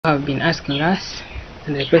have been asking us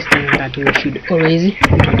and requesting that we should always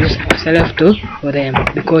introduce ourselves to them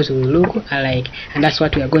because we look alike, and that's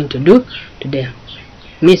what we are going to do today.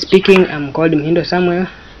 Me speaking, I'm called Mhindo Samuel.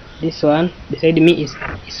 This one beside me is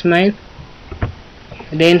Ismail.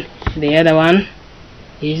 Then the other one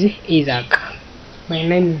is Isaac. My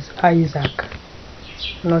name is Isaac,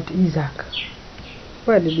 not Isaac.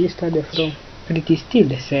 Where did you study from? But it is still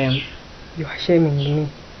the same. You are shaming me.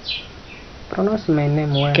 Pronounce my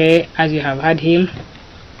name well. Okay, as you have heard him,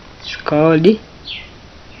 it's called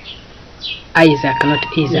Isaac, not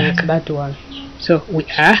Isaac. Yes, that one. So we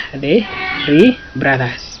are the three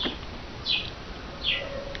brothers.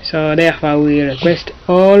 So therefore we request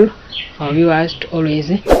all our viewers to always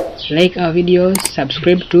like our videos,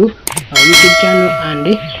 subscribe to our YouTube channel,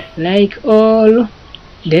 and like all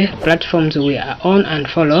the platforms we are on and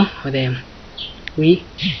follow them. We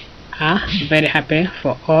are very happy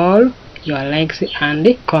for all your likes and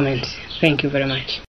comments. Thank you very much.